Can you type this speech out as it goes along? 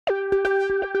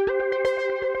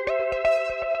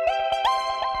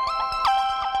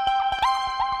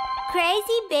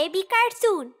Crazy Baby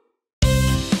cartoon.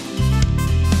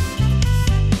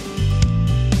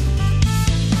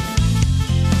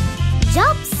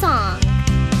 Job song.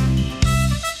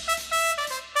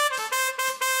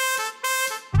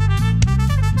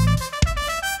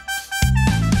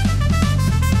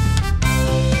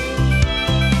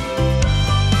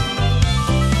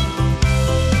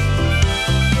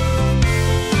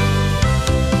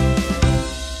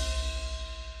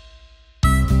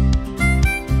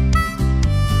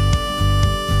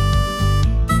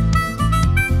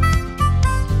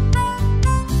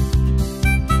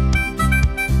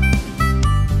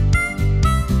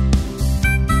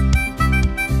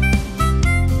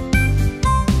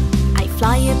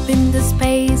 In the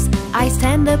space, I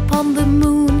stand upon the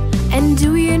moon. And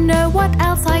do you know what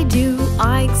else I do?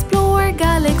 I explore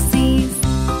galaxies.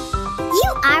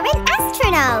 You are an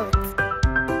astronaut.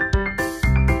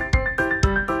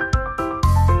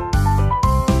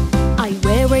 I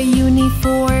wear a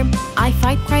uniform, I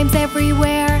fight crimes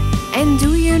everywhere. And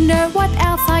do you know what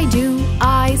else I do?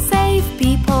 I save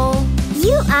people.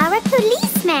 You are a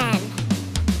policeman.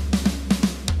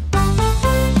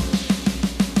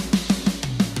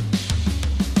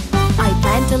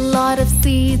 Plant a lot of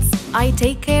seeds, I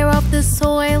take care of the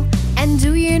soil. And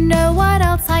do you know what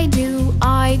else I do?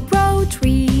 I grow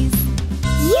trees.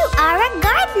 You are a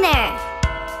gardener.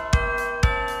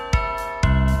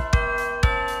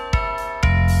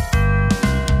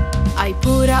 I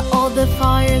put out all the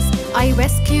fires, I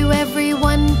rescue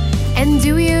everyone. And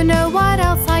do you know what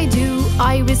else I do?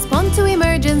 I respond to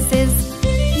emergencies.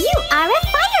 You are a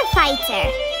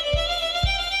firefighter.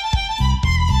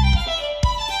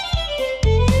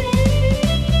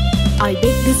 I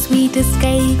bake the sweetest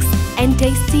cakes and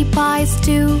tasty pies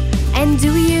too. And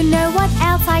do you know what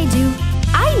else I do?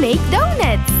 I make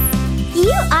donuts.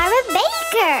 You are a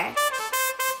baker.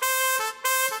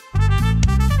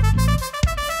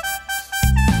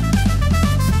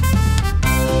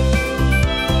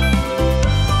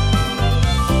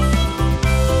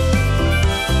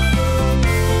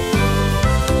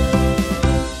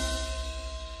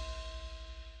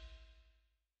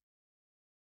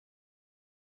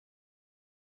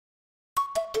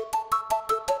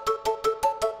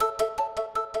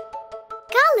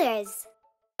 Colors.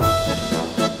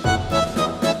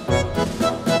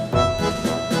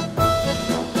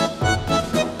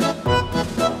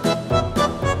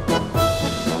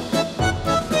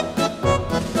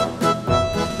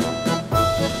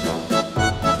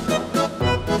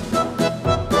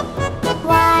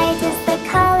 White is the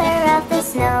color of the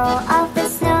snow, of the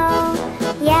snow.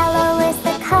 Yellow is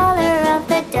the color of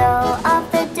the dough,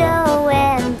 of the dough.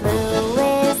 And blue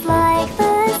is like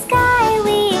the sky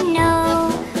we know.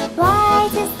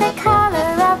 White is the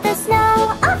color of the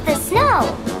snow, of the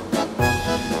snow.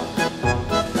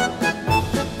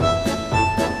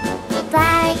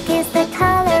 Black is the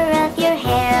color of your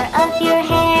hair, of your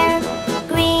hair.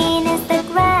 Green is the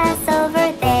grass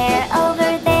over there,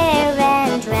 over there.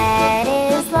 And red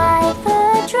is like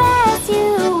the dress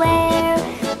you wear.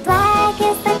 Black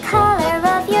is the color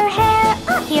of your hair,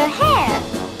 of your hair.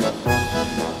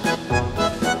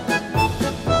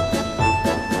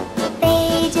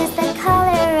 Beige is the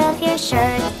color of your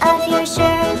shirt, of your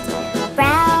shirt.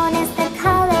 Brown is the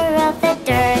color of the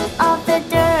dirt, of the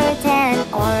dirt. And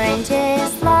orange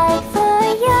is like the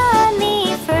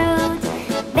yummy fruit.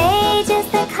 Beige is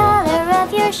the color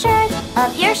of your shirt,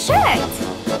 of your shirt.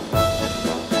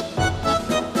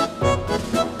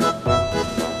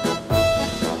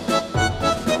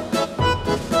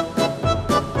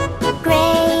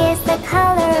 Gray is the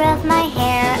color of my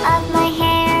hair, of my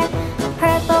hair.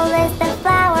 Purple is the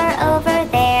flower over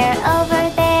there, over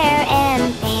there.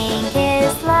 And pink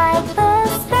is like the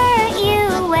skirt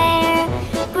you wear.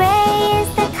 Gray is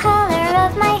the color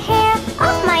of my hair,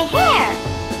 of my hair.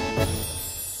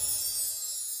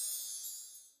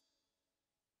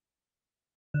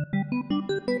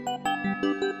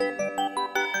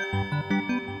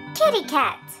 Kitty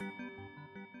cat.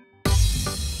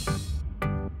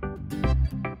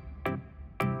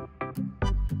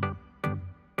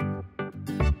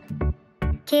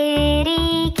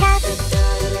 Kitty cat,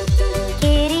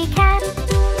 kitty cat,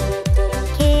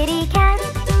 kitty cat,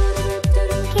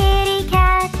 kitty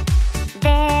cat.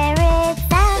 There it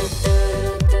sat,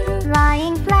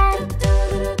 lying flat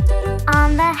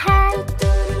on the hat.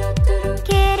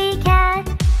 Kitty cat,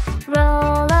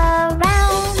 roll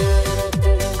around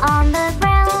on the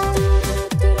ground.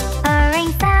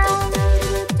 Purring sound,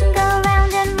 go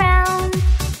round and round.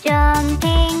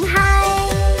 Jumping high,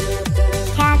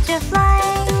 catch a fly.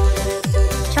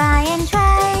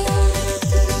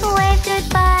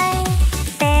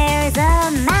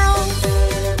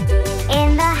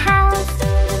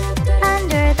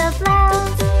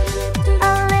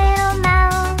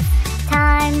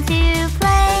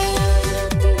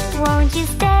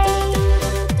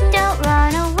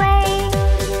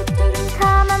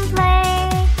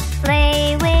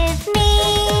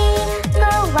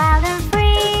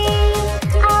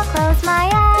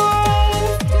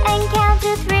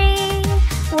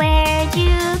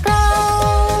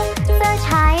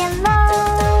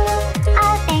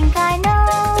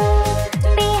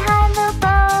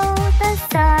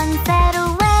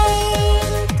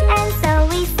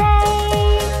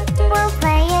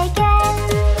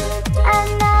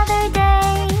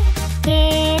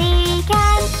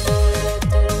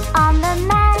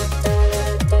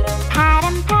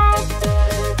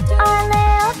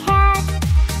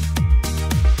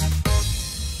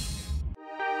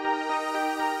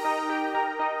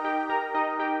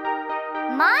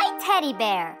 my teddy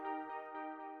bear.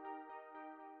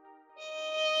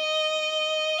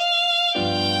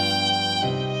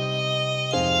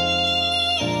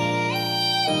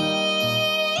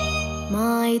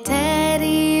 My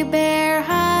teddy bear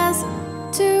has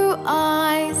two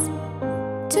eyes,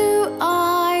 two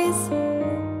eyes,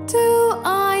 two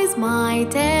eyes. My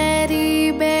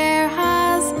teddy bear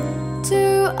has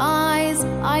two eyes.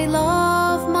 I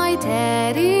love my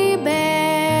teddy bear.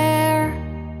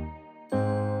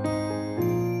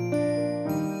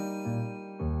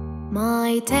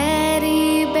 My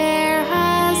teddy bear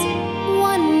has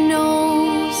one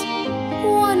nose,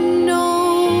 one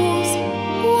nose,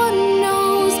 one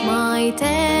nose. My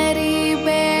teddy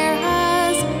bear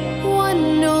has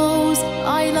one nose.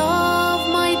 I love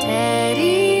my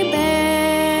teddy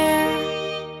bear.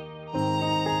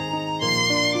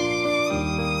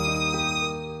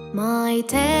 My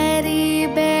teddy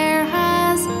bear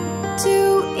has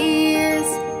two ears,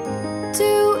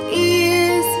 two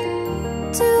ears,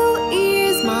 two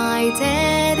ears. My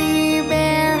teddy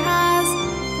bear has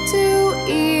two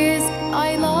ears.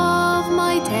 I love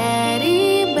my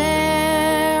teddy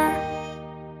bear.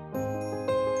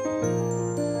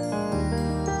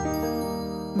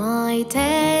 My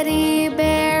teddy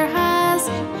bear has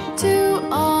two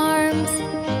arms,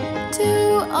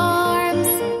 two arms,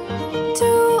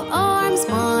 two arms.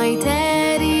 My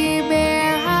teddy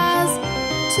bear has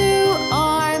two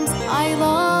arms. I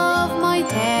love my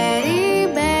teddy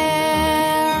bear.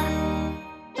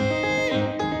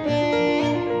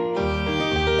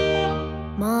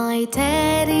 My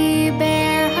teddy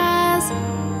bear has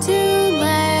two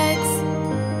legs,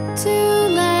 two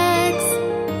legs,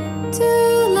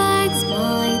 two legs.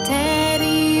 My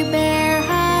teddy bear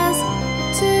has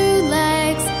two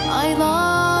legs. I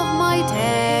love my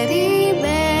teddy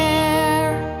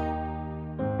bear.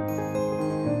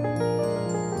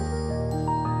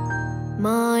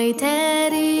 My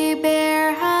teddy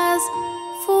bear has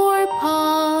four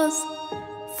paws,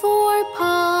 four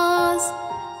paws,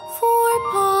 four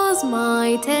paws.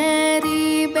 My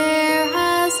teddy bear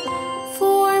has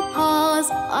four paws.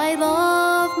 I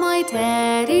love my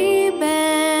teddy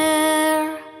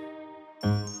bear.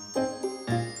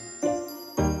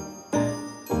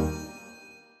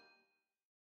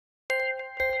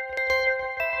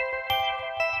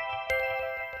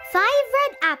 Five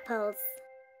red apples.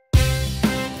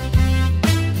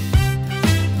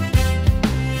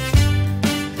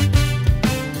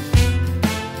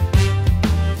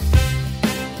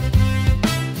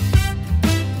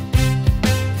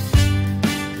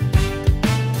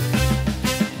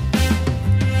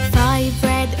 Five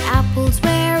red apples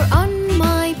were on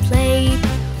my plate,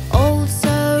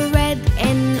 also red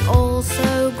and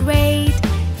also great.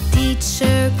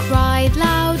 Teacher cried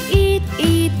loud, eat,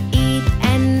 eat, eat,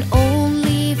 and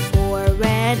only four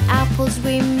red apples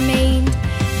remained.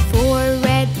 Four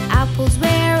red apples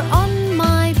were on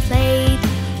my plate,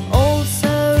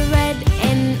 also red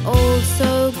and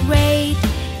also great.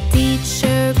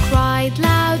 Teacher cried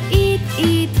loud, eat,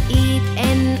 eat, eat,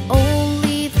 and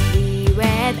only three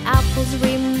red apples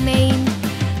remained.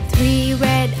 Three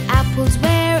red apples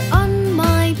were on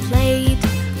my plate,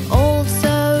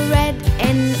 also red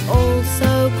and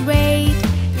also great.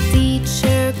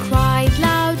 Teacher cried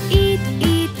loud, eat,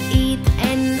 eat, eat,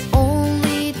 and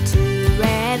only two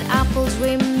red apples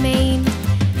remained.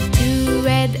 Two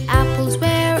red apples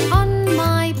were on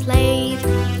my plate,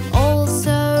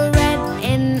 also red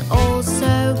and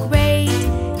also great.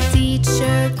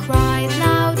 Teacher cried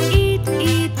loud, eat,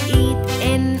 eat, eat,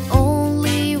 and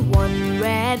only one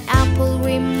red apple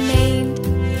remained.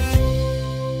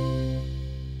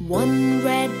 One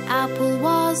red apple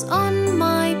was on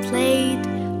my plate,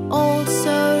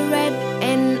 also red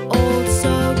and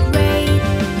also great.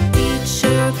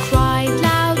 Teacher cried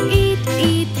loud, eat,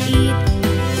 eat, eat,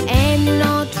 and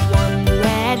not one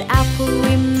red apple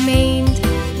remained.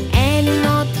 And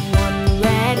not one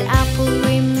red apple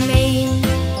remained.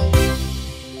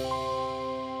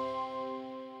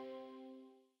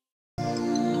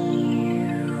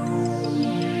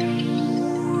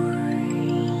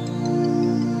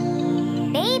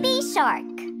 Baby shark.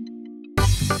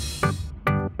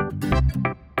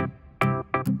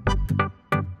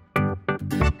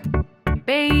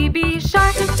 Baby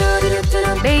shark,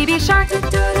 baby shark,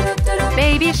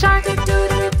 baby shark,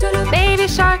 baby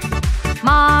shark.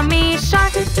 Mommy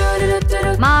shark,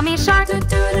 mommy shark,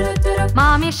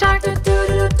 mommy shark,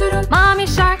 mommy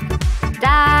shark.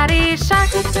 Daddy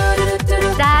shark,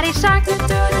 daddy shark,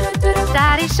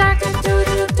 daddy shark,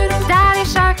 daddy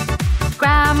shark.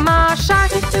 Grandma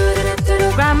shark,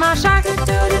 grandma shark,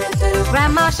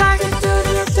 grandma shark,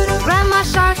 grandma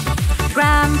shark.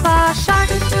 Grandpa shark,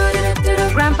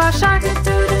 Grandpa Shark,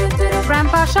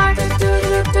 Grandpa Shark,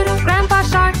 Grandpa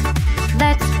Shark.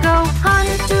 Let's go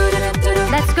hunt,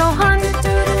 let's go hunt,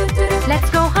 let's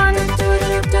go hunt,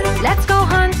 let's go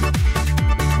hunt.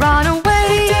 Run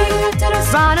away,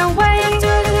 run away,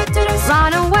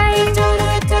 run away,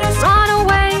 run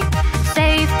away.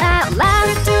 Safe at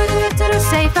last,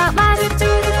 safe at last,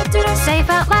 safe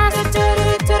at last,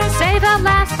 safe at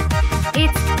last.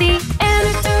 It's the end,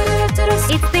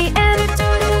 it's the end,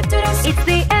 it's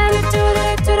the end,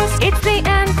 it's the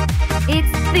end, it's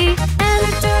the end,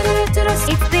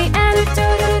 it's the end,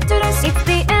 it's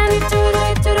the end,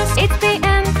 it's the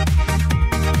end.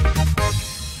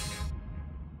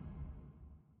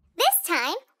 This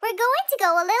time, we're going to go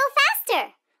a little faster.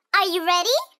 Are you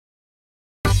ready?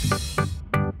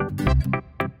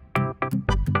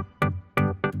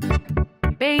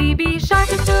 Baby shark,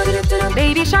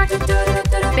 baby shark,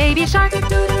 baby shark,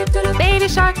 baby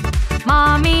shark.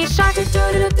 Mommy shark,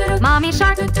 mommy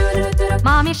shark,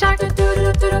 mommy shark,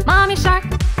 mommy shark.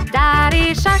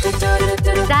 Daddy shark,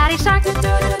 daddy shark,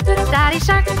 daddy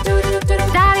shark,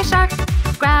 daddy shark.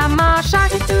 Grandma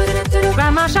shark,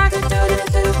 grandma shark,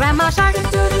 grandma shark,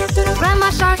 grandma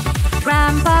shark.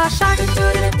 Grandpa shark,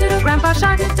 grandpa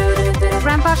shark,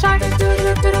 grandpa shark,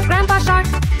 grandpa shark.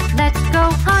 Let's go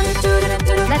hunt,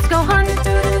 let's go hunt,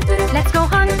 let's go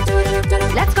hunt,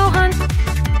 let's go hunt.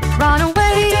 Run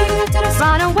away,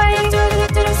 run away,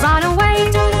 run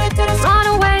away, run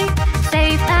away.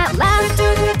 Safe at last,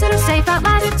 safe at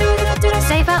last,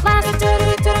 safe at last,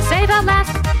 safe at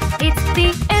last. It's the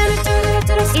end,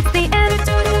 it's the end,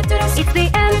 it's the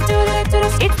end,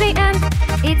 it's the end,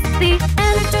 it's the end,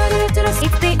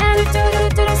 it's the end,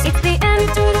 it's the end,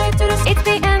 it's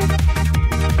the end.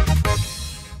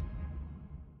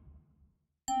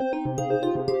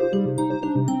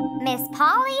 Miss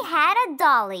Polly had a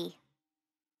dolly.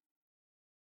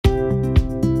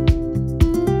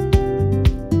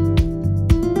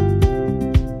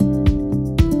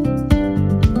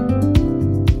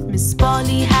 Miss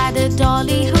Polly had a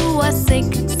dolly who was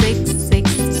sick, sick, sick.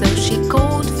 So she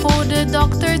called for the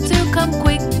doctor to come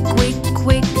quick, quick,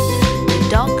 quick. The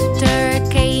doctor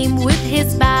came with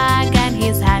his bag and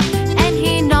his hat, and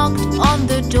he knocked on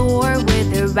the door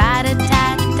with a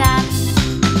rat-a-tat-tat.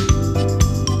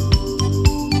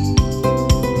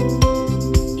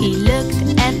 He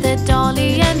looked at the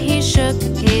dolly and he shook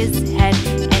his head,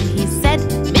 and he said,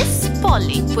 Miss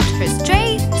Polly, put her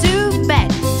straight to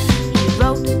bed. He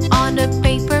wrote on a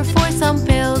paper for some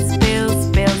pills, pills,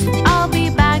 pills. I'll be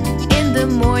back in the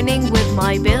morning with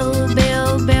my bill,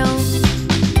 bill, bill.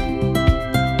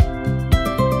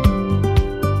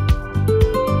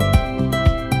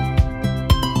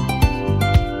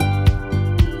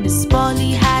 Miss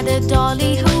Polly had a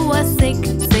dolly who was sick,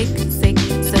 sick, sick.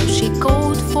 So she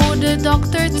called for the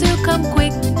doctor to come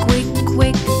quick, quick,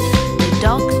 quick. The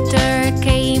doctor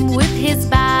came with his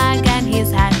bag and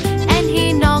his hat, and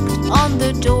he knocked on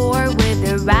the door with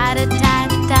a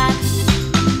rat-a-tat-tat.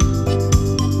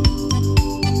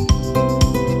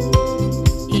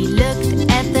 He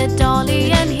looked at the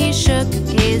dolly and he shook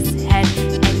his head,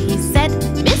 and he said,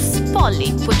 Miss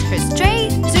Polly, put her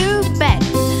straight to bed.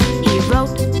 He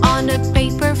wrote on a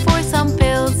paper for some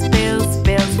pills, pills,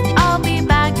 pills. I'll be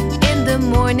back in the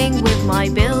morning with my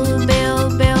bill, bill,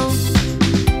 bill.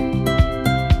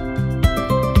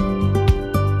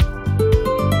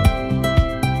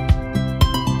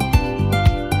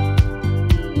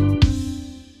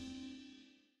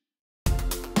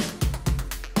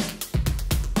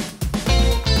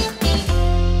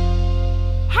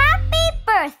 Happy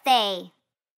birthday!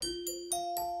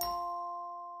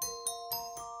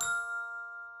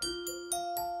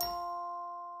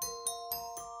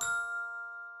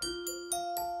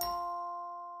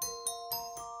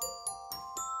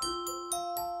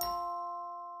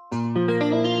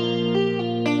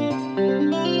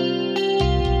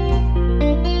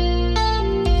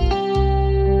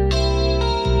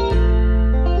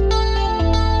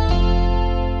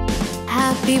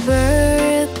 Happy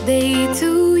birthday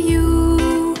to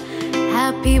you.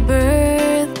 Happy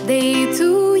birthday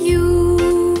to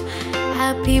you.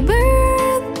 Happy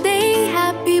birthday,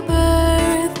 happy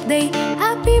birthday,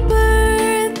 happy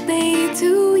birthday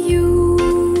to you.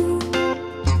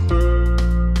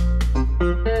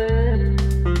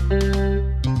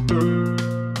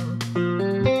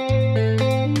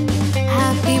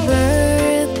 Happy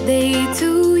birthday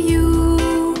to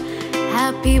you.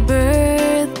 Happy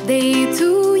birthday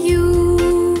to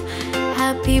you.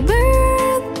 Happy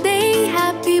birthday,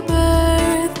 happy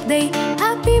birthday,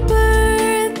 happy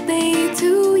birthday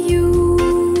to you.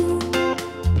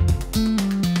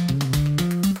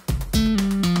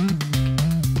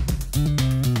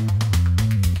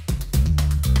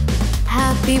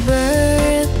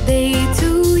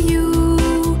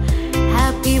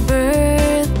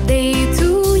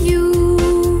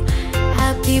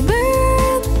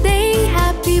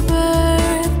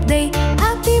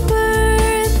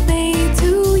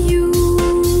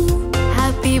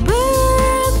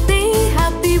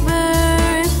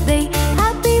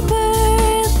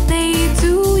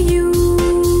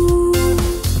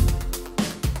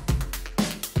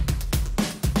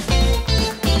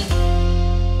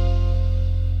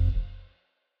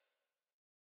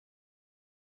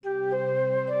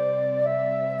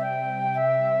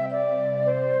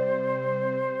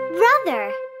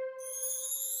 brother.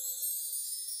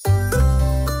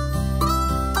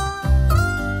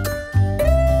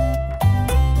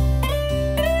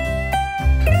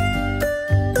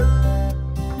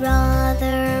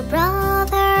 Brother,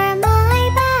 brother,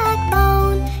 my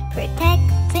backbone,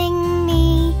 protecting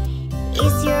me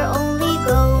is your only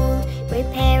goal.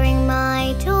 Repairing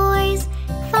my toys,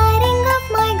 fighting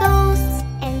off my ghosts,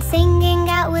 and singing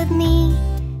out with me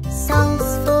songs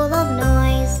full of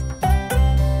noise.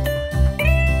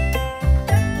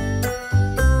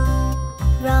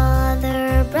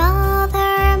 Brother,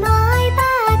 brother, my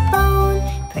backbone,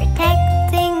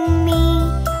 protecting me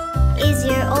is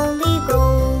your only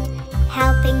goal.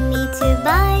 Helping me to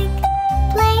bike,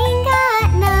 playing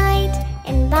at night,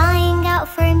 and buying out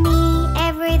for me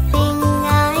everything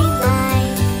I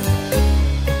like.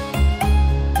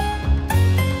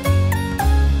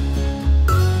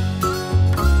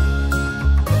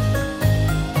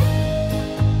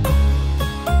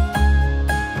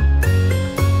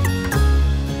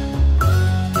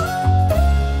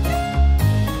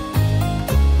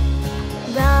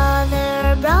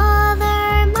 Brother,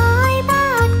 brother, my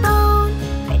backbone,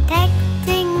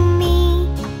 protecting me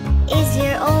is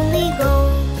your only goal.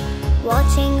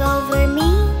 Watching over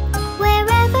me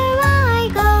wherever I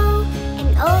go, and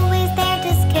always there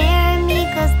to scare me,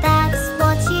 'cause that's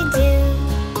what you do.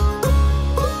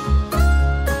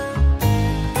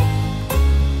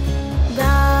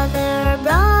 Brother,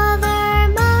 brother,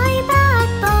 my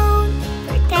backbone,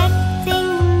 protecting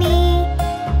me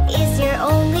is your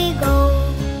only goal.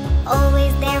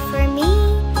 Always there for me,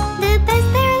 the best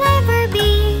there'll ever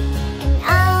be, and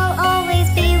I'll always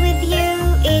be with you,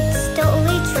 it's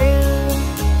totally true.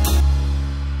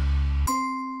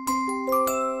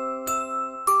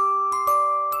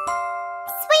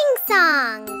 Swing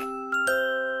song.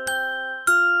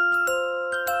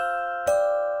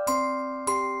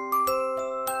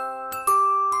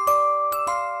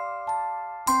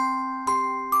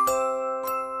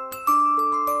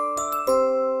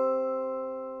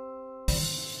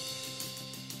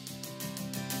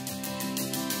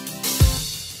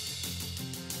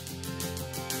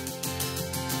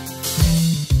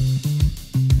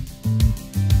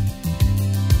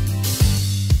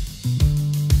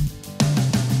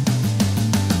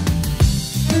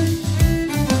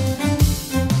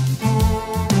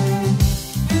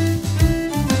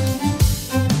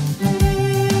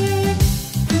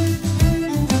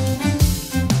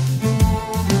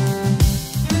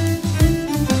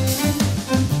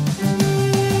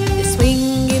 The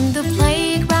swing in the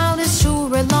playground is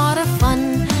sure a lot of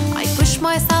fun. I push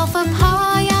myself up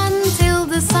high until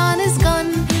the sun is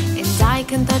gone, and I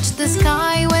can touch the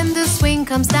sky when the swing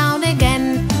comes down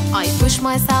again. I push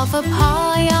myself up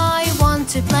high, I want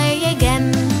to play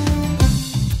again.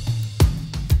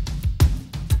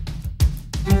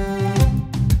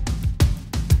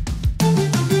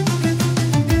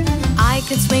 I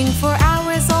could swing for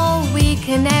hours all week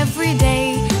and every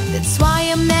day. That's why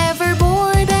I'm never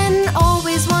bored and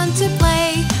always want to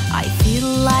play. I feel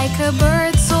like a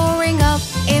bird soaring up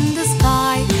in the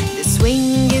sky. The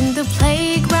swing in the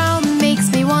playground makes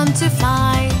me want to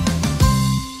fly.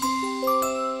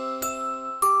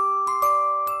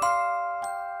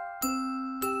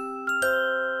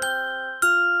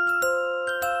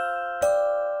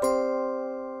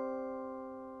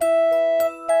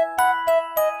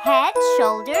 Head,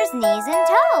 shoulders, knees, and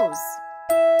toes.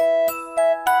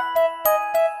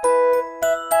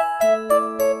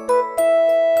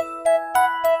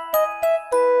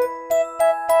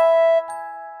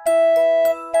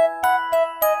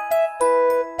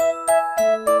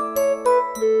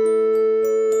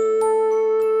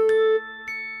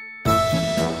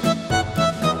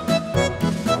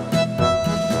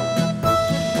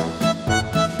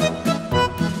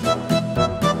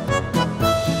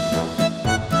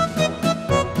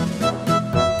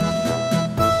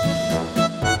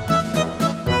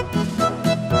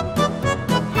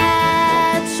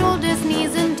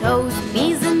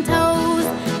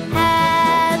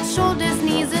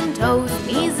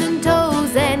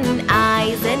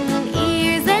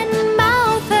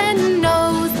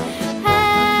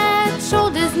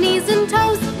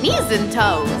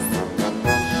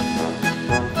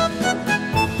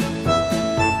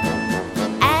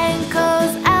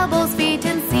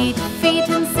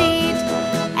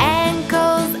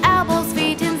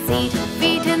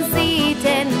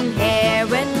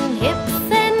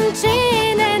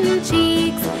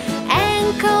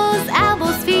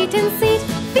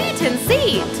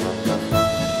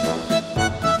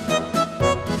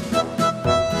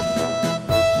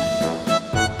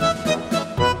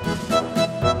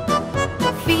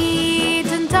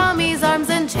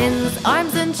 toes,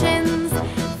 arms and chins.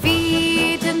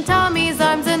 Feet and tummies,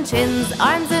 arms and chins,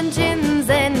 arms and chins,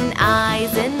 and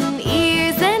eyes and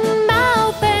ears and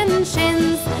mouth and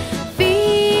shins.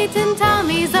 Feet and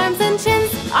tummies, arms and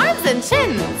chins, arms and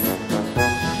chins.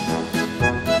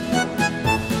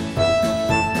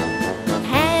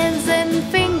 Hands and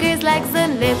fingers, legs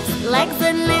and lips, legs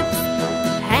and lips.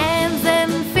 Hands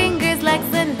and fingers,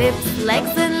 legs and lips,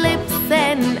 legs and lips,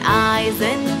 and eyes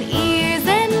and ears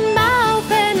and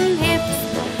mouth and hips.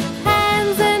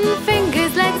 Hands and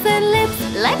fingers, legs and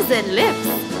lips, legs and lips.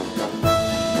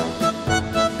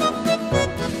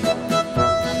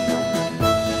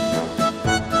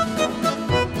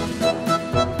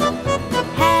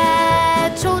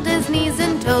 Head, shoulders, knees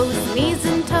and toes, knees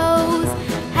and toes.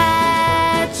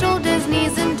 Head, shoulders,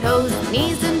 knees and toes,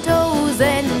 knees and toes,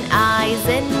 and eyes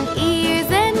and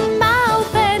ears and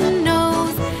mouth and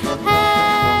nose.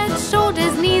 Head,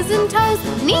 shoulders, knees and toes,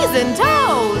 knees and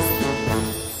toes.